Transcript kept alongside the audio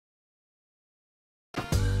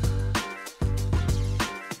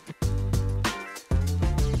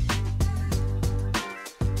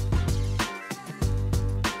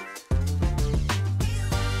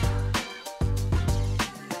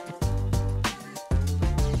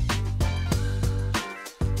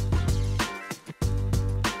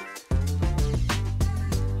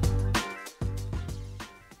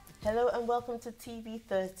Hello and welcome to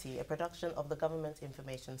TV30, a production of the Government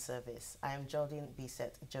Information Service. I am Geraldine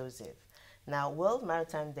Bisset Joseph. Now, World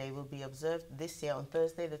Maritime Day will be observed this year on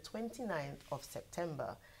Thursday, the 29th of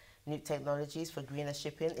September. New technologies for greener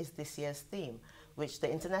shipping is this year's theme, which the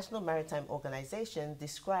International Maritime Organization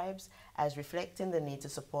describes as reflecting the need to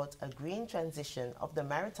support a green transition of the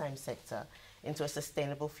maritime sector into a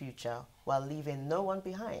sustainable future while leaving no one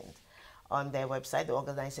behind. On their website, the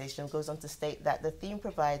organization goes on to state that the theme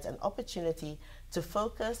provides an opportunity to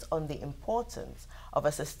focus on the importance of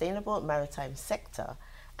a sustainable maritime sector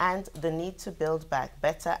and the need to build back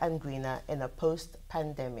better and greener in a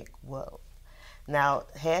post-pandemic world. Now,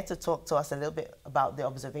 here to talk to us a little bit about the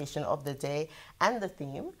observation of the day and the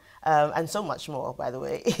theme, and so much more, by the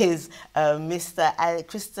way, is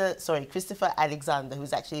Christopher Alexander,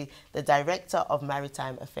 who's actually the Director of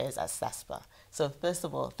Maritime Affairs at SLASPA. So, first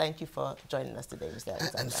of all, thank you for joining us today, Mr.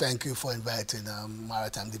 Alexander. And thank you for inviting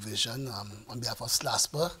Maritime Division on behalf of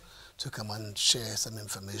SLASPA to come and share some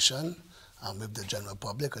information with the general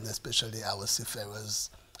public and especially our seafarers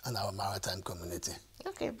and our maritime community.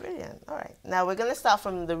 Okay, brilliant. All right. Now, we're going to start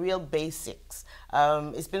from the real basics.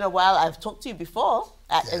 It's been a while. I've talked to you before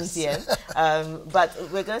at NTN, but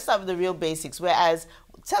we're going to start with the real basics, whereas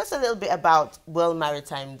tell us a little bit about World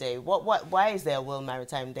Maritime Day. Why is there a World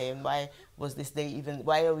Maritime Day, and why was this day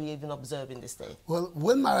why are we even observing this day? Well,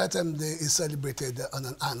 World Maritime Day is celebrated on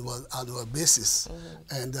an annual basis.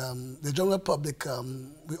 And the general public,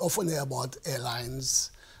 we often hear about airlines,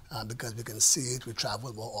 because we can see it, we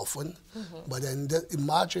travel more often. But then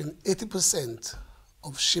imagine 80%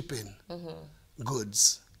 of shipping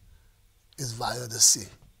goods is via the sea.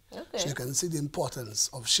 Okay. So you can see the importance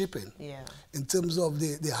of shipping. Yeah. In terms of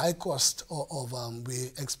the high cost we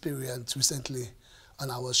experienced recently on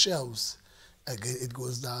our shelves, again, it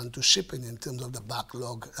goes down to shipping in terms of the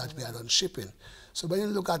backlog that we had on shipping. So when you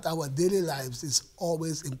look at our daily lives, it's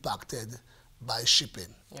always impacted by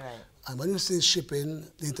shipping. Right. And when you say shipping,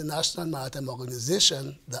 the International Maritime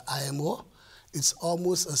Organization, the IMO, it's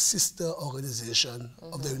almost a sister organization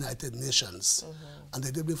of the United Nations. And they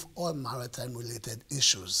deal with all maritime-related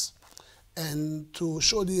issues. And to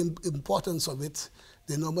show the importance of it,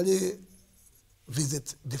 they normally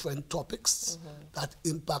visit different topics that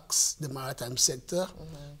impacts the maritime sector,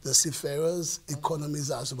 the seafarers, economies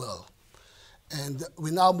as well. And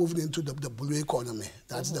we're now moving into the blue economy.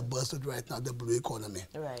 That's the buzzword right now, the blue economy.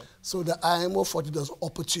 Right. So the IMO thought it was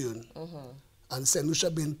opportune, and St. Lucia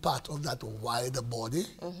being part of that wider body,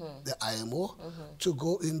 the IMO, to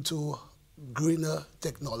go into greener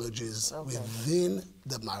technologies within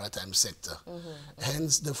the maritime sector.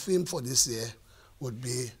 Hence, the theme for this year would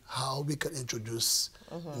be how we can introduce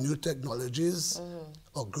new technologies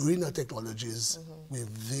or greener technologies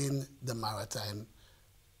within the maritime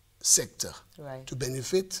sector to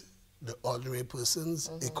benefit the ordinary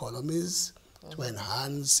persons, economies, to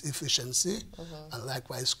enhance efficiency, and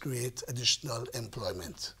likewise create additional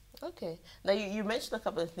employment. Okay. Now, you mentioned a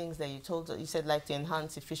couple of things that you said like to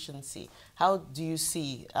enhance efficiency. How do you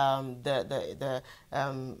see the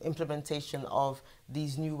implementation of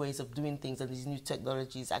these new ways of doing things and these new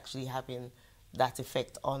technologies actually having that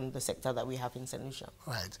effect on the sector that we have in St. Lucia?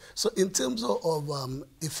 Right. So in terms of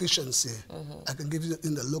efficiency, I can give you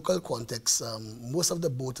in the local context, most of the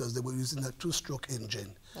boaters, they were using a two-stroke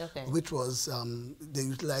engine, which was, they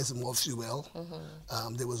utilized more fuel.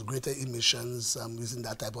 There was greater emissions using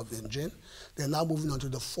that type of engine. They're now moving on to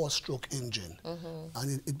the four-stroke engine.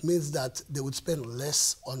 And it means that they would spend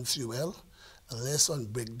less on fuel, less on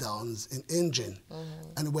breakdowns in engine.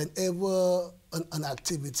 And whenever an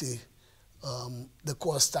activity the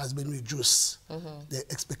cost has been reduced. The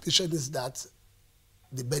expectation is that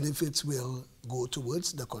the benefits will go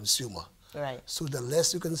towards the consumer. Right. So the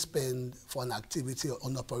less you can spend for an activity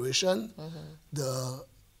on operation, the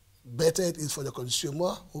better it is for the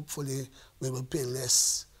consumer. Hopefully, we will pay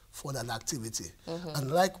less for that activity. And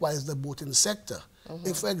likewise, the boating sector.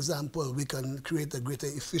 If, for example, we can create a greater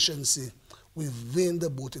efficiency within the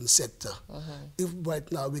boating sector, if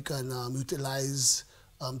right now we can utilize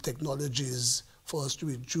technologies for us to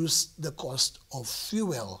reduce the cost of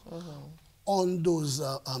fuel on those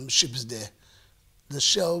ships there. The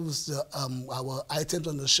shelves, our items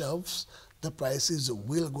on the shelves, the prices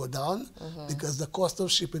will go down because the cost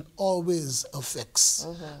of shipping always affects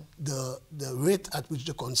the rate at which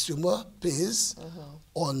the consumer pays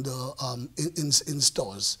on the in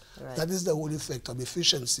stores. Right. That is the whole effect of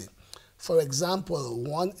efficiency. For example,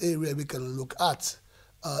 one area we can look at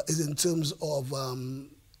is in terms of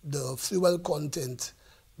the fuel content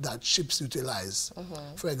that ships utilize.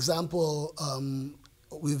 For example,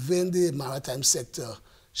 within the maritime sector,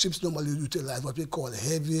 ships normally utilize what we call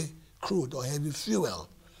heavy crude or heavy fuel.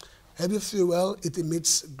 Heavy fuel, it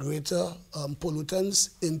emits greater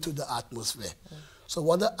pollutants into the atmosphere. So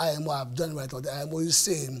what the IMO have done right now, the IMO is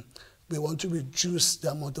saying we want to reduce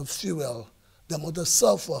the amount of fuel, the amount of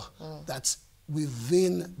sulfur that's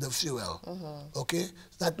within the fuel. Okay?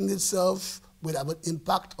 That in itself will have an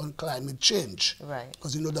impact on climate change. Right.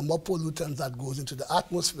 Because you know, the more pollutants that goes into the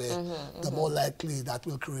atmosphere, the more likely that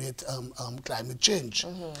will create climate change.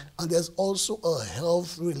 And there's also a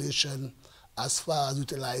health relation as far as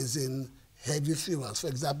utilizing heavy fuels. For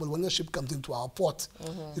example, when a ship comes into our port,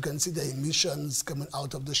 you can see the emissions coming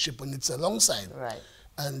out of the ship when it's alongside. Right.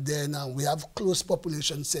 And then we have close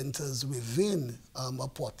population centers within a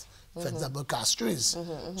port, for example, castries.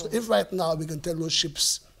 So if right now we can tell those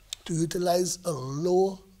ships to utilize a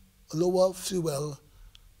lower fuel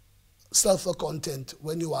sulfur content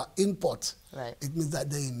when you are in port, right, it means that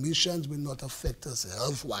the emissions will not affect us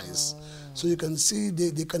health-wise. So you can see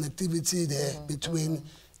the connectivity there between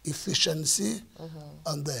efficiency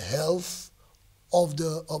and the health of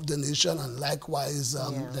the nation, and likewise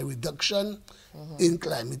the reduction in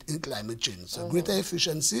climate change. So greater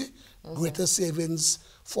efficiency, greater savings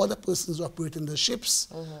for the persons operating the ships,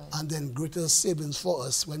 and then greater savings for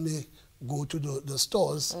us when we go to the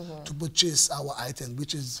stores to purchase our item,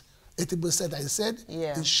 which is 80%, I said,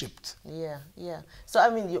 is shipped. Yeah, yeah. So, I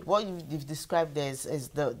mean, what you've described there is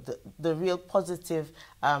the real positive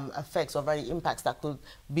effects or very impacts that could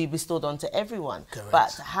be bestowed onto everyone. Correct.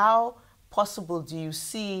 But how possible do you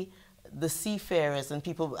see the seafarers and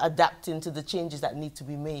people adapting to the changes that need to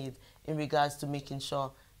be made in regards to making sure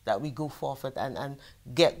that we go forward and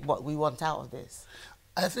get what we want out of this?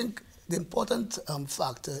 I think the important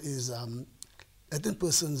factor is letting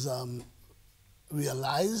persons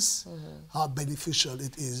realize how beneficial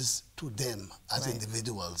it is to them as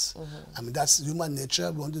individuals. I mean, that's human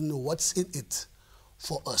nature. We want to know what's in it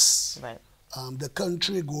for us. Right. The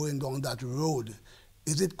country going down that road,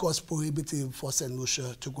 is it cost prohibitive for St.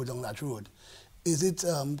 Lucia to go down that road? Is it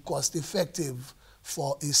cost effective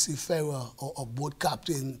for a seafarer or a boat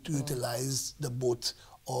captain to utilize the boat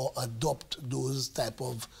or adopt those type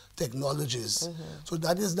of technologies? So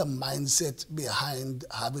that is the mindset behind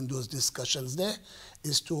having those discussions there,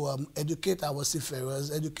 is to educate our seafarers,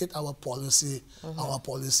 educate our policy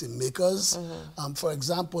makers. For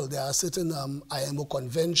example, there are certain IMO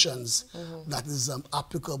conventions that is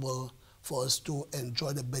applicable for us to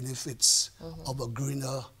enjoy the benefits of a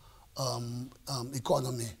greener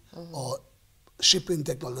economy or shipping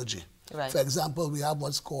technology. Right. For example, we have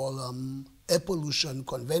what's called Air Pollution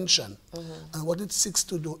Convention. And what it seeks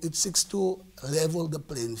to do, it seeks to level the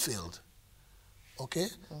playing field. Okay?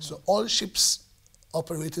 So all ships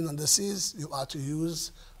operating on the seas, you are to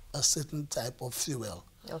use a certain type of fuel.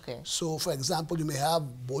 Okay. So, for example, you may have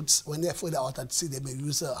boats, when they're further out at sea, they may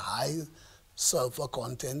use a high sulfur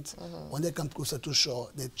content. When they come closer to shore,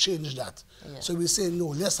 they change that. Yeah. So we say, no,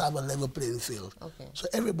 let's have a level playing field. Okay. So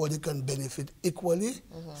everybody can benefit equally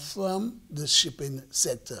from the shipping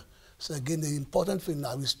sector. So again, the important thing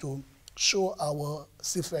now is to show our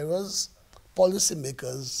seafarers,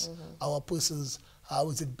 policymakers, our persons, how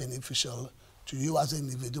is it beneficial to you as an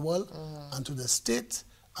individual and to the state,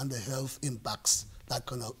 and the health impacts that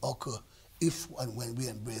can occur if and when we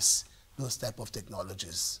embrace those type of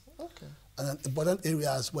technologies. Okay. And an important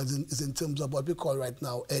area as well is in terms of what we call right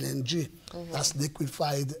now LNG, that's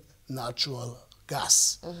liquefied natural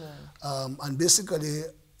gas. And basically,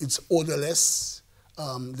 it's odorless.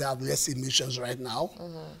 They have less emissions right now.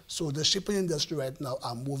 So the shipping industry right now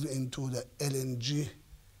are moving into the LNG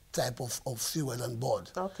type of fuel on board.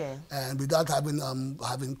 Okay. And without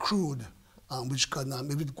having crude, which can,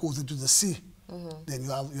 if it goes into the sea, then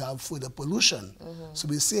you have further pollution. So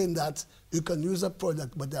we're saying that you can use a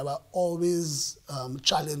product, but there are always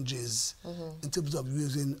challenges in terms of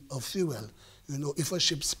using a fuel. You know, if a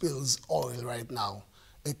ship spills oil right now,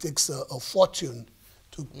 it takes a fortune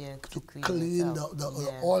to clean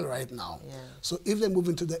the oil right now. Yeah. So if they move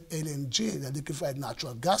into the LNG, the liquefied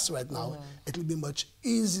natural gas right now, it will be much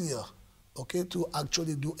easier, okay, to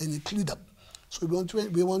actually do any cleanup. So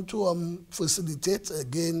we want to facilitate,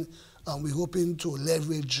 again, we're hoping to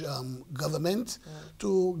leverage government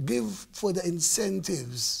to give further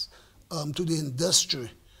incentives to the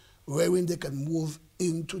industry wherein they can move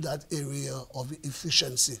into that area of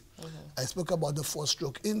efficiency. I spoke about the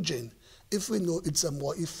 4-stroke engine. If we know it's a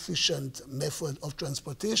more efficient method of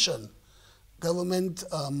transportation, government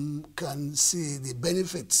can see the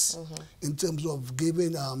benefits in terms of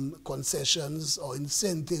giving concessions or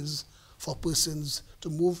incentives for persons to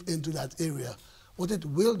move into that area. What it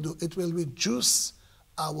will do, it will reduce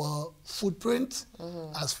our footprint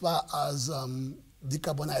as far as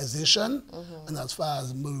decarbonization and as far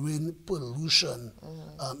as marine pollution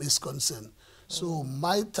is concerned. So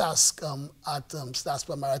my task at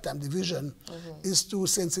SLASPA Maritime Division is to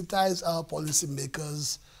sensitize our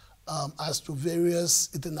policymakers as to various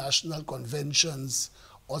international conventions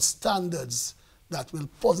or standards that will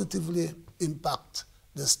positively impact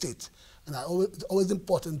the state. And it's always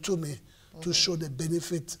important to me to show the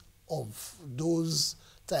benefit of those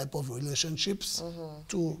type of relationships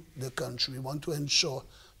to the country. We want to ensure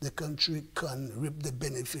the country can reap the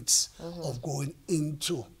benefits of going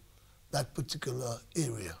into that particular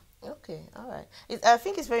area. Okay, all right. I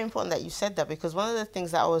think it's very important that you said that, because one of the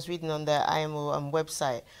things that I was reading on the IMO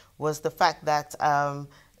website was the fact that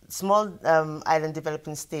small island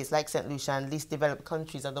developing states like St. Lucia and least developed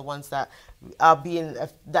countries are the ones that are being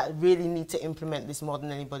that really need to implement this more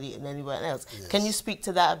than anybody and anywhere else. Yes. Can you speak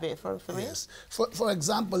to that a bit for me? Yes. For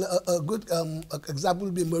example, a good example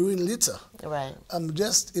would be marine litter. Right.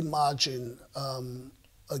 Just imagine,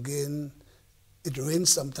 again, it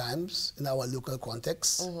rains sometimes in our local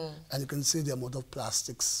context, and you can see the amount of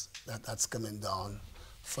plastics that's coming down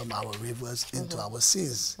from our rivers into our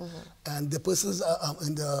seas. And the persons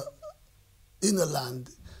in the inner land,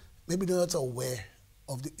 maybe they're not aware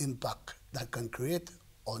of the impact that can create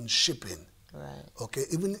on shipping. Right. Okay,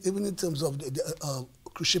 even in terms of the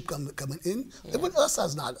cruise ship coming in, even us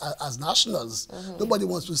as nationals, nobody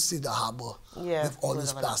wants to see the harbor with all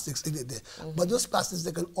these plastics in it there. But those plastics,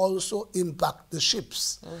 they can also impact the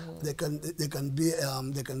ships. They can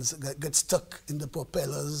get stuck in the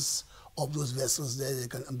propellers of those vessels there. They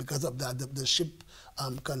can, and because of that, the ship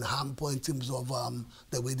can hamper in terms of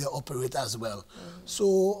the way they operate as well.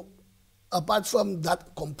 So apart from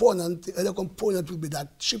that component, the other component will be that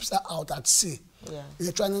ships are out at sea.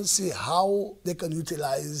 They're trying to see how they can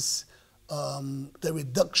utilize the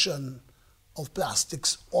reduction of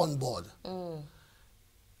plastics on board.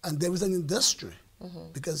 And there is an industry,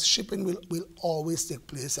 because shipping will always take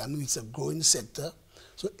place. I mean, it's a growing sector.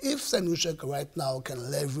 So if St. Lucia right now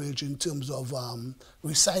can leverage in terms of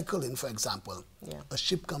recycling, for example, a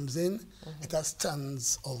ship comes in, it has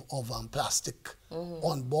tons of plastic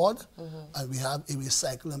on board, and we have a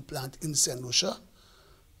recycling plant in St. Lucia,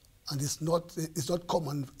 and it's not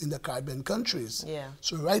common in the Caribbean countries.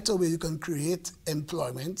 So right away you can create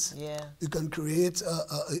employment. You can create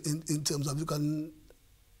in terms of, you can,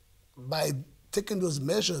 by taking those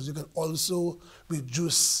measures, you can also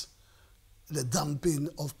reduce the dumping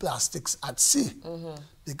of plastics at sea.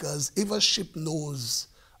 Because if a ship knows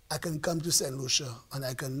I can come to St. Lucia and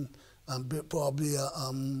I can probably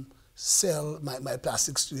sell my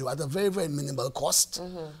plastics to you at a very, very minimal cost,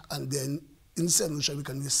 and then in St. Lucia we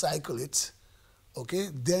can recycle it, okay,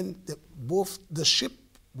 then both the ship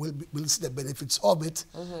will see the benefits of it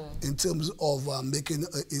in terms of making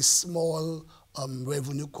a small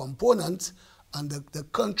revenue component. And the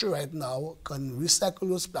country right now can recycle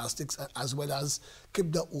those plastics as well as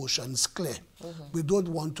keep the oceans clear. We don't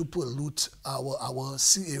want to pollute our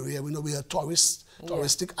sea area. We know we are a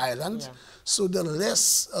touristic island. So the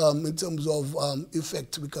less, in terms of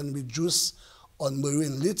effect we can reduce on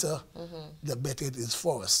marine litter, the better it is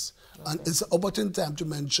for us. And it's an opportune time to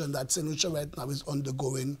mention that St. Lucia right now is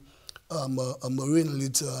undergoing a marine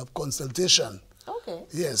litter consultation.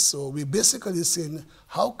 Yes, so we're basically saying,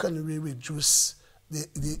 how can we reduce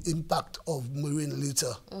the impact of marine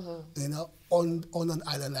litter, you know, on an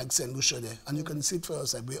island like St. Lucia there? And you can see it for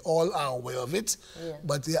yourself. We all are aware of it,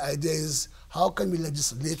 but the idea is, how can we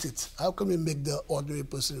legislate it? How can we make the ordinary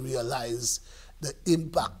person realize the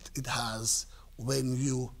impact it has when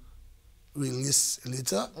you release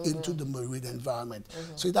litter into the marine environment?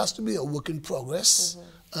 So it has to be a work in progress,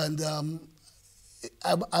 and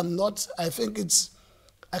I think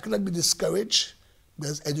I cannot be discouraged,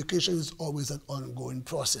 because education is always an ongoing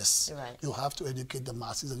process. You have to educate the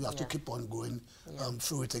masses, and you have to keep on going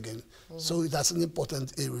through it again. So that's an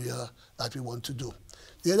important area that we want to do.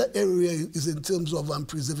 The other area is in terms of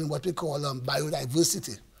preserving what we call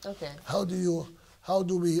biodiversity. How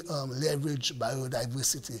do we leverage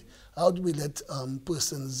biodiversity? How do we let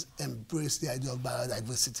persons embrace the idea of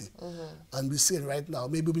biodiversity? And we're saying right now,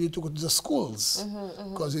 maybe we need to go to the schools,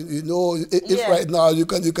 because you know, if right now you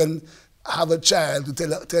can have a child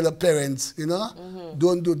to tell a parent, you know,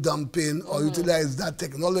 don't do dumping or utilize that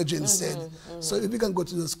technology instead. So if we can go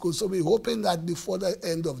to the schools, so we're hoping that before the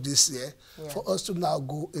end of this year, for us to now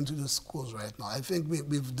go into the schools right now. I think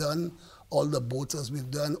we've done all the boaters, we've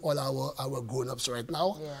done all our grown-ups right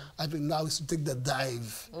now. I think now is to take the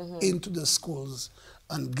dive into the schools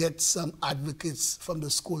and get some advocates from the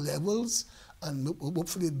school levels, and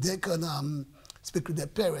hopefully they can speak to their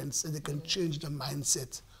parents and they can change the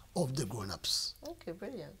mindset of the grown-ups. Okay,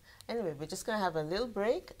 brilliant. Anyway, we're just going to have a little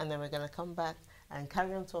break, and then we're going to come back and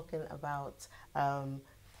carry on talking about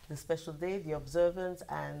the special day, the observance,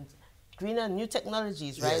 and greener new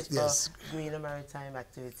technologies, right? Yes. For greener maritime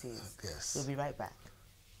activities. Yes. We'll be right back.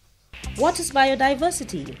 What is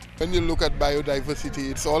biodiversity? When you look at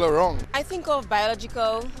biodiversity, it's all around. I think of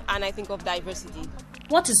biological and I think of diversity.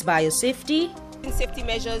 What is biosafety? Safety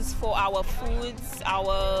measures for our foods,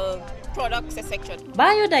 our products, etc.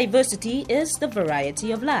 Biodiversity is the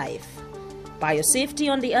variety of life.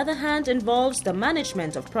 Biosafety, on the other hand, involves the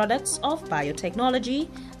management of products of biotechnology,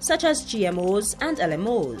 such as GMOs and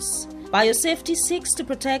LMOs. Biosafety seeks to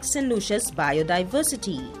protect St. Lucia's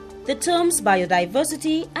biodiversity. The terms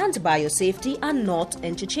biodiversity and biosafety are not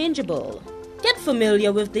interchangeable. Get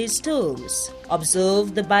familiar with these terms.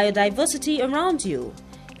 Observe the biodiversity around you,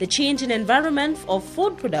 the changing environment of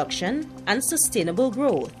food production and sustainable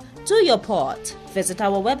growth. Do your part. Visit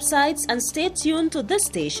our websites and stay tuned to this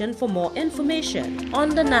station for more information on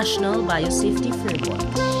the National Biosafety Framework.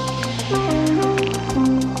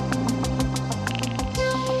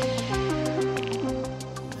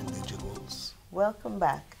 Welcome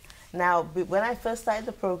back. Now, when I first started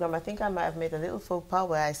the program, I think I might have made a little faux pas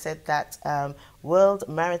where I said that World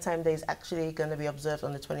Maritime Day is actually going to be observed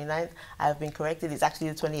on the 29th. I have been corrected. It's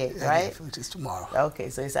actually the 28th, right? Which is tomorrow. Okay,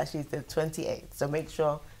 so it's actually the 28th. So make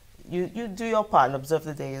sure you do your part and observe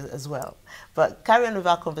the day as well. But carry on with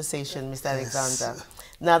our conversation, Mr. Alexander. Yes.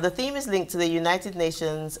 Now, the theme is linked to the United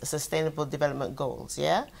Nations Sustainable Development Goals,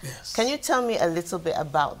 yeah? Yes. Can you tell me a little bit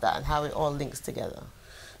about that and how it all links together?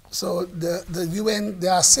 So the UN,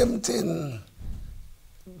 there are 17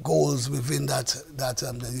 goals within the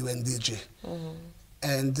UNDG.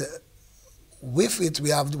 And with it, we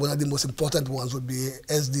have one of the most important ones would be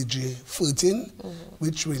SDG 13,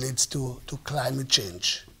 which relates to climate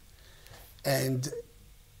change. And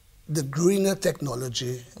the greener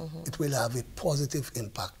technology, it will have a positive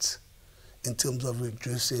impact in terms of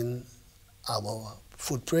reducing our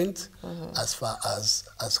footprint as far as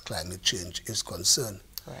climate change is concerned.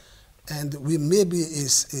 Right. And we maybe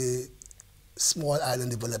is a small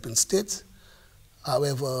island developing state.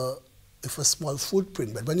 However, if a small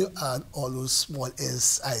footprint, but when you add all those small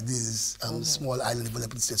SIDs, small island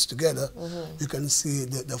developing states together, you can see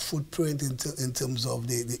the footprint in terms of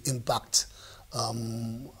the impact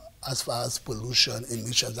as far as pollution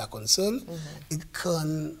emissions are concerned. It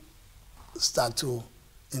can start to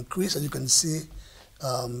increase, and you can see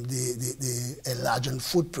the enlarging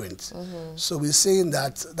footprint. So we're saying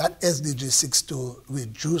that SDG seeks to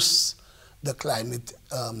reduce the climate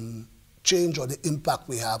change or the impact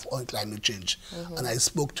we have on climate change. And I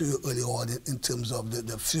spoke to you earlier on in terms of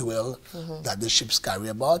the fuel that the ships carry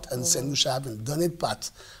about, and St. Lucia having done it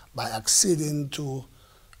part by acceding to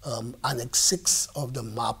Annex 6 of the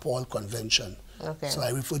MARPOL Convention. Okay. So I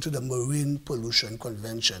refer to the Marine Pollution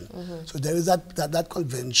Convention. So there is that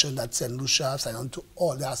convention that St. Lucia signed on to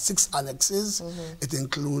all. There are 6 annexes. It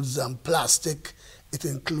includes plastic. It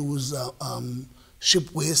includes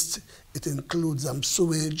ship waste. It includes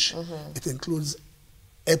sewage. It includes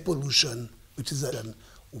air pollution, which is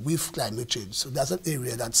with climate change. So that's an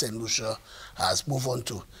area that St. Lucia has moved on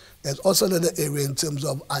to. There's also another area in terms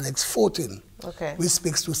of Annex 14, which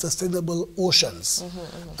speaks to sustainable oceans.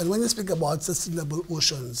 And when you speak about sustainable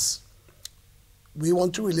oceans, we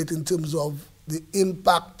want to relate in terms of the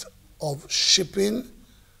impact of shipping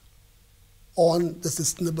on the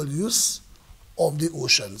sustainable use of the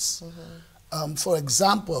oceans. For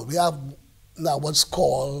example, we have now what's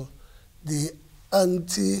called the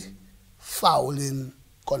Anti-Fouling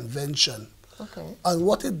Convention. And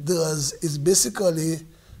what it does is basically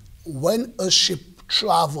when a ship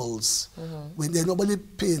travels, when they normally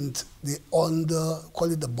paint the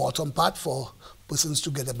call it the bottom part for persons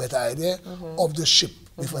to get a better idea of the ship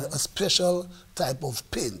with a special type of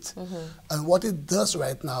paint. And what it does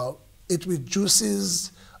right now, it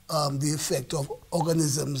reduces the effect of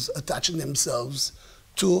organisms attaching themselves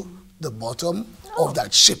to the bottom of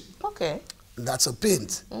that ship. That's a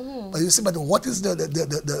paint. But you see, but what is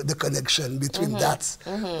the connection between that?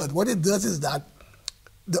 But what it does is that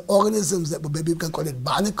the organisms that maybe we can call it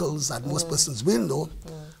barnacles that most persons will know,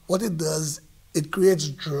 what it does, it creates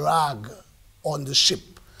drag on the ship.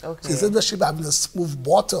 So instead of the ship having a smooth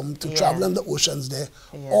bottom to travel on the oceans there,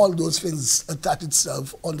 all those things attach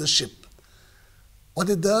itself on the ship. What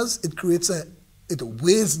it does, it creates it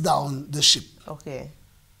weighs down the ship.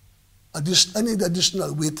 Any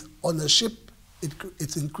additional weight on the ship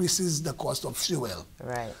it increases the cost of fuel.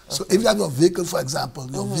 Right. Okay. So if you have your vehicle, for example,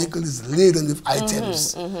 your vehicle is laden with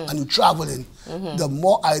items and you're traveling, the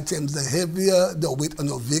more items, the heavier the weight on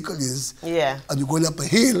your vehicle is. Yeah. And you're going up a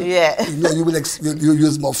hill, yeah. you will you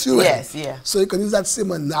use more fuel. Yes, yeah. So you can use that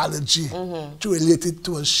same analogy to relate it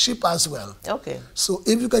to a ship as well. Okay. So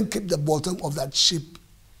if you can keep the bottom of that ship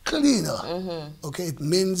cleaner, okay, it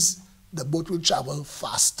means the boat will travel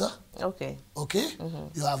faster. Okay. Okay.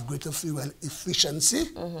 You have greater fuel efficiency.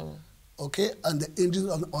 Okay, and the engine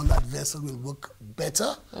on that vessel will work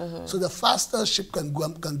better. So the faster ship can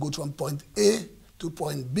go from point A to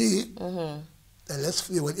point B, the less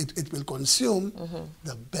fuel it will consume,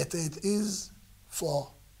 the better it is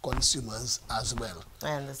for consumers as well.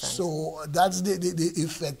 I understand. So that's the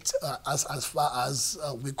effect as far as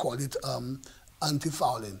we call it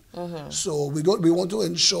anti-fouling. So we want to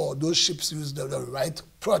ensure those ships use the right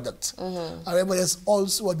product. However, there's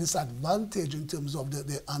also a disadvantage in terms of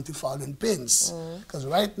the anti-fouling paints, because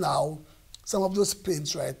right now, some of those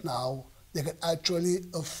paints right now, they can actually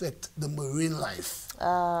affect the marine life.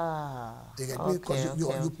 You get me? Because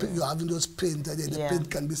you're having those paint, and the paint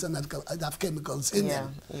can be some that have chemicals in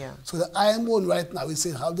them. So the IMO right now is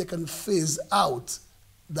saying how they can phase out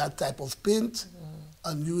that type of paint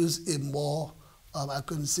and use a more I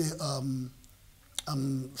can say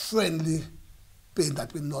friendly paint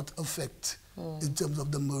that will not affect in terms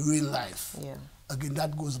of the marine life. Again,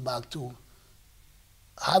 that goes back to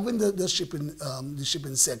having the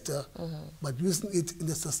shipping sector, but using it in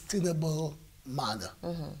a sustainable manner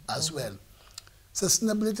as well.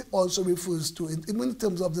 Sustainability also refers to, even in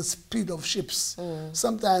terms of the speed of ships.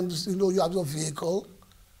 Sometimes, you have your vehicle,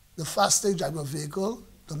 the faster you drive your vehicle,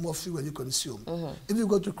 the more fuel you consume. If you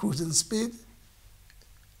go to cruising speed,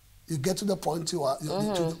 you get to the point to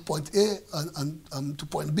point A and to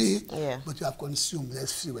point B, but you have consumed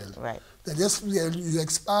less fuel. Right. The less fuel you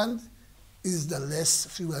expand is the less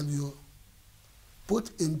fuel you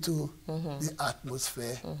put into the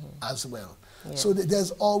atmosphere as well. So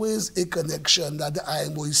there's always a connection that the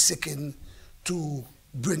IMO is seeking to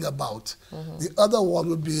bring about. The other one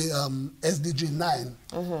would be SDG 9,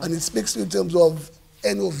 and it speaks in terms of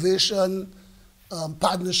innovation,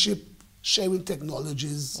 partnership, sharing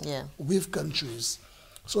technologies with countries.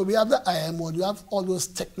 So we have the IMO, you have all those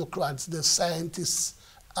technocrats, the scientists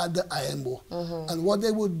at the IMO. And what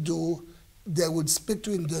they would do, they would speak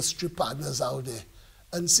to industry partners out there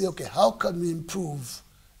and say, okay, how can we improve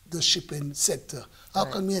the shipping sector? How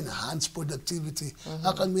can we enhance productivity?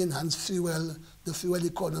 How can we enhance the fuel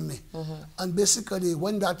economy? And basically,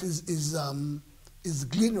 when that is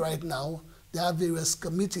gleaned right now, there are various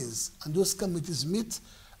committees, and those committees meet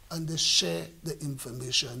and they share the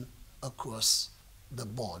information across the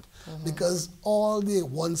board. Because all the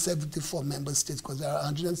 174 member states, because there are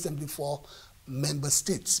 174 member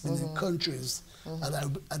states, meaning countries,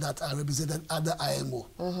 that are represented at the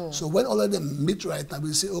IMO. So when all of them meet right now,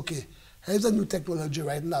 we say, okay, here's a new technology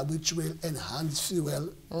right now which will enhance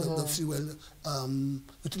fuel, the fuel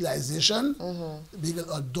utilization. We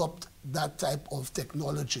will adopt that type of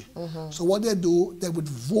technology. So what they do, they would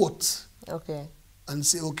vote. And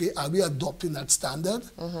say, okay, are we adopting that standard?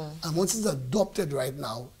 And once it's adopted right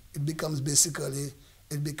now, it becomes basically,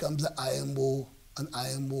 it becomes an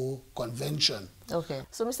IMO convention. Okay.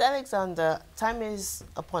 So, Mr. Alexander, time is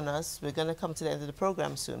upon us. We're going to come to the end of the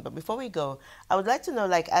program soon. But before we go, I would like to know,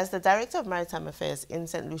 like, as the Director of Maritime Affairs in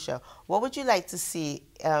St. Lucia, what would you like to see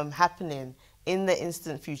happening in the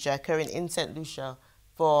instant future, occurring in St. Lucia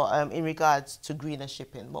for in regards to greener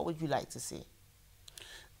shipping? What would you like to see?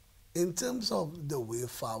 In terms of the way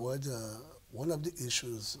forward, one of the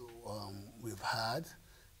issues we've had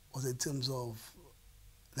was in terms of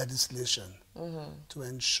legislation to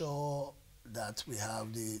ensure that we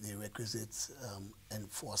have the requisite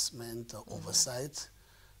enforcement or oversight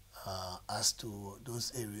as to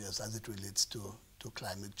those areas as it relates to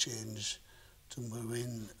climate change, to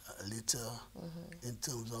marine litter, in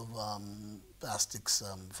terms of plastics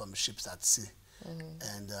from ships at sea.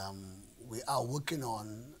 And we are working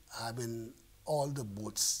on having all the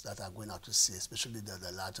boats that are going out to sea, especially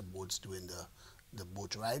the larger boats doing the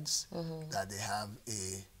boat rides, that they have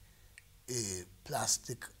a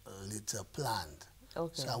plastic litter planned.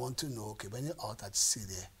 So I want to know, okay, when you're out at sea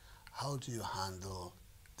there, how do you handle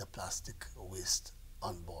the plastic waste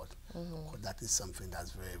on board? That is something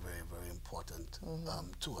that's very, very, very important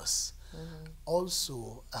to us.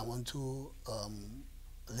 Also, I want to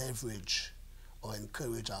leverage or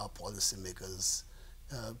encourage our policymakers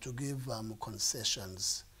to give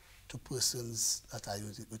concessions to persons that are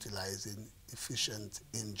utilizing efficient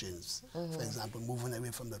engines. For example, moving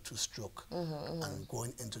away from the two-stroke and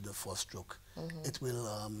going into the four-stroke. It will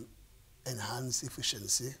enhance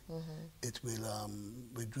efficiency. It will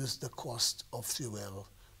reduce the cost of fuel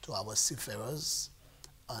to our seafarers,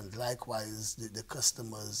 and likewise the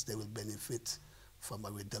customers, they will benefit from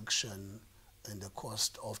a reduction in the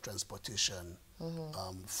cost of transportation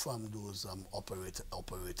from those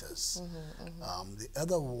operators. The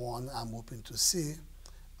other one I'm hoping to see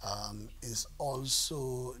is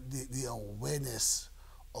also the awareness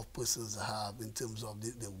of persons have in terms of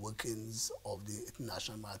the workings of the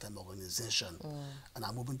International Maritime Organization. And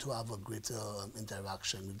I'm hoping to have a greater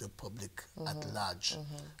interaction with the public at large.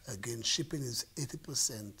 Again, shipping is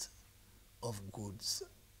 80% of goods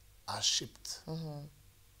are shipped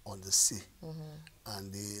on the sea.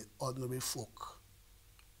 And the ordinary folk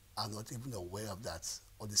are not even aware of that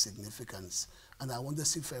or the significance. And I want the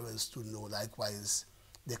seafarers to know likewise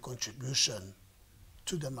their contribution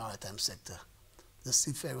to the maritime sector. The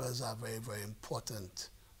seafarers are very, very important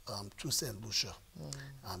to St. Lucia.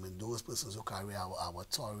 I mean, those persons who carry our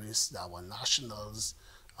tourists, our nationals,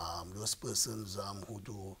 those persons who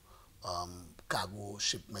do cargo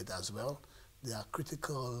shipment as well, they are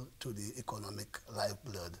critical to the economic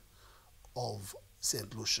lifeblood of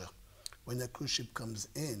St. Lucia. When a cruise ship comes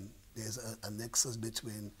in, there's a nexus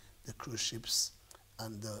between the cruise ships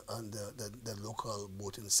and the local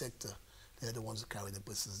boating sector. They're the ones who carry the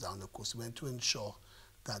persons down the coast. We want to ensure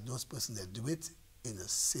that those persons, they do it in a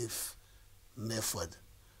safe method.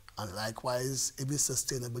 And likewise, if it's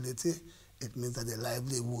sustainability, it means that their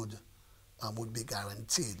livelihood would be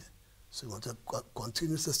guaranteed. So we want to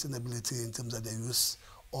continue sustainability in terms of the use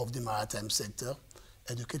of the maritime sector,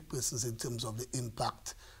 educate persons in terms of the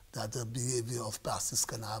impact that the behavior of plastics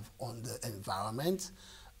can have on the environment,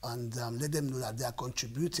 and let them know that they are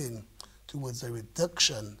contributing towards a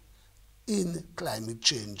reduction in climate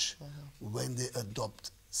change when they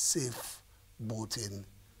adopt safe boating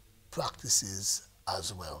practices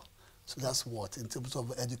as well. So that's what, in terms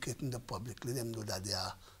of educating the public, let them know that they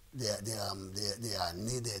are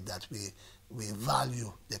needed, that we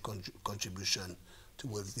value their contribution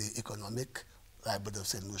towards the economic livelihood of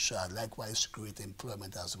St. Lucia, likewise to create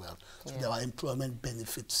employment as well. So there are employment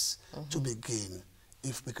benefits to be gained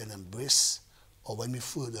if we can embrace, or when we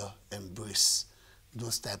further embrace,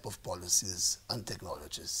 those type of policies and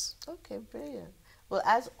technologies. Okay, brilliant. Well,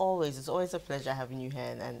 as always, it's always a pleasure having you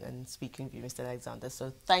here and speaking with you, Mr. Alexander.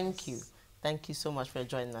 So thank you. Thank you so much for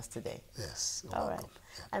joining us today. Yes, you're All welcome. right.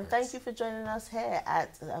 Yeah, And great. thank you for joining us here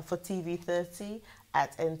at for TV30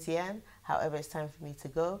 at NTN. However, it's time for me to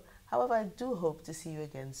go. However, I do hope to see you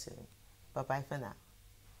again soon. Bye-bye for now.